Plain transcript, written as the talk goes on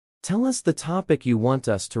Tell us the topic you want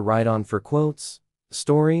us to write on for quotes,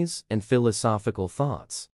 stories, and philosophical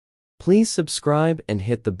thoughts. Please subscribe and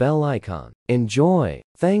hit the bell icon. Enjoy.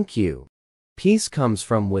 Thank you. Peace comes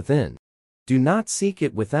from within. Do not seek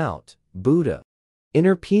it without. Buddha.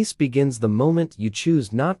 Inner peace begins the moment you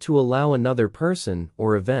choose not to allow another person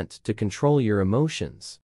or event to control your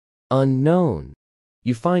emotions. Unknown.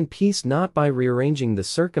 You find peace not by rearranging the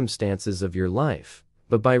circumstances of your life,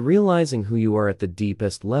 but by realizing who you are at the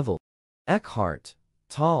deepest level. Eckhart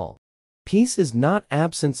Tolle. Peace is not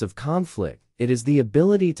absence of conflict, it is the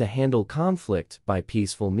ability to handle conflict by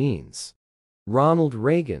peaceful means. Ronald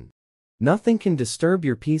Reagan. Nothing can disturb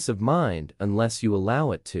your peace of mind unless you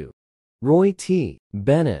allow it to. Roy T.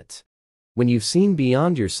 Bennett. When you've seen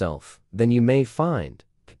beyond yourself, then you may find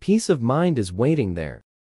peace of mind is waiting there.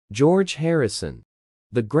 George Harrison.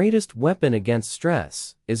 The greatest weapon against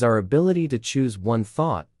stress is our ability to choose one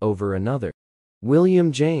thought over another.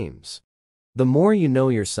 William James. The more you know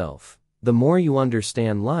yourself, the more you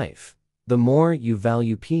understand life, the more you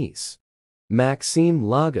value peace. Maxime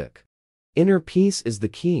Lagach. Inner peace is the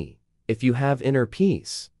key. If you have inner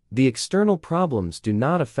peace, the external problems do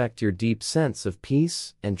not affect your deep sense of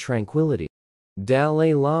peace and tranquility.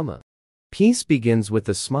 Dalai Lama. Peace begins with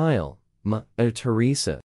a smile. Mother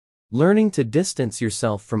Teresa. Learning to distance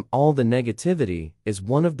yourself from all the negativity is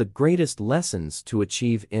one of the greatest lessons to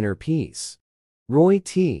achieve inner peace. Roy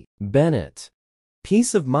T. Bennett.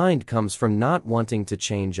 Peace of mind comes from not wanting to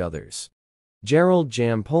change others. Gerald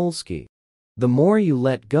Jampolsky. The more you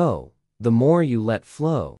let go, the more you let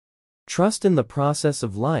flow. Trust in the process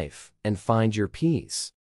of life and find your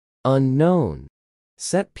peace. Unknown.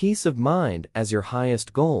 Set peace of mind as your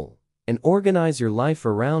highest goal and organize your life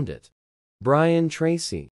around it. Brian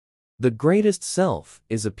Tracy. The greatest self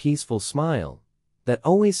is a peaceful smile that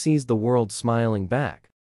always sees the world smiling back.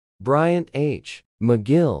 Bryant H.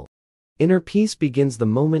 McGill. Inner peace begins the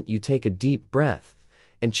moment you take a deep breath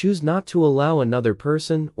and choose not to allow another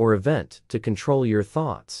person or event to control your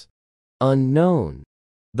thoughts. Unknown.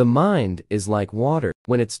 The mind is like water.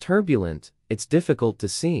 When it's turbulent, it's difficult to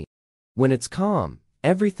see. When it's calm,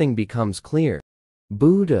 everything becomes clear.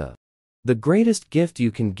 Buddha. The greatest gift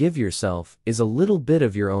you can give yourself is a little bit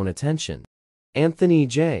of your own attention. Anthony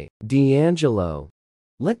J. D'Angelo.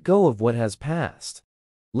 Let go of what has passed.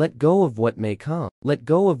 Let go of what may come. Let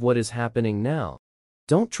go of what is happening now.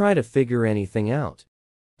 Don't try to figure anything out.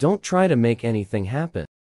 Don't try to make anything happen.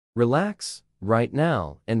 Relax, right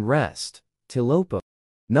now, and rest. Tilopa.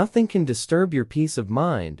 Nothing can disturb your peace of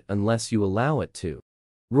mind unless you allow it to.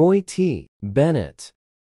 Roy T. Bennett.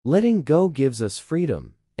 Letting go gives us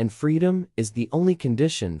freedom, and freedom is the only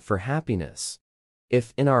condition for happiness.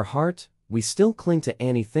 If, in our heart, we still cling to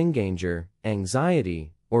anything, danger,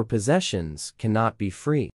 anxiety, or possessions cannot be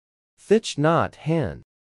free. Thich Nhat Hanh.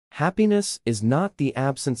 Happiness is not the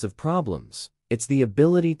absence of problems, it's the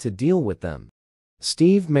ability to deal with them.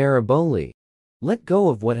 Steve Maraboli. Let go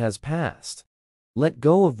of what has passed. Let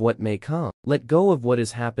go of what may come. Let go of what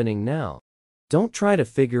is happening now. Don't try to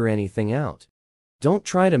figure anything out. Don't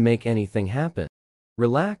try to make anything happen.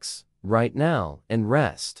 Relax, right now, and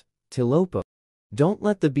rest. Tilopa. Don't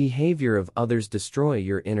let the behavior of others destroy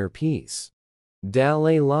your inner peace.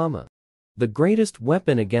 Dalai Lama. The greatest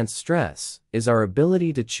weapon against stress is our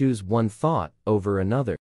ability to choose one thought over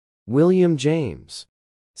another. William James.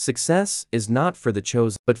 Success is not for the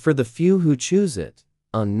chosen, but for the few who choose it.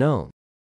 Unknown.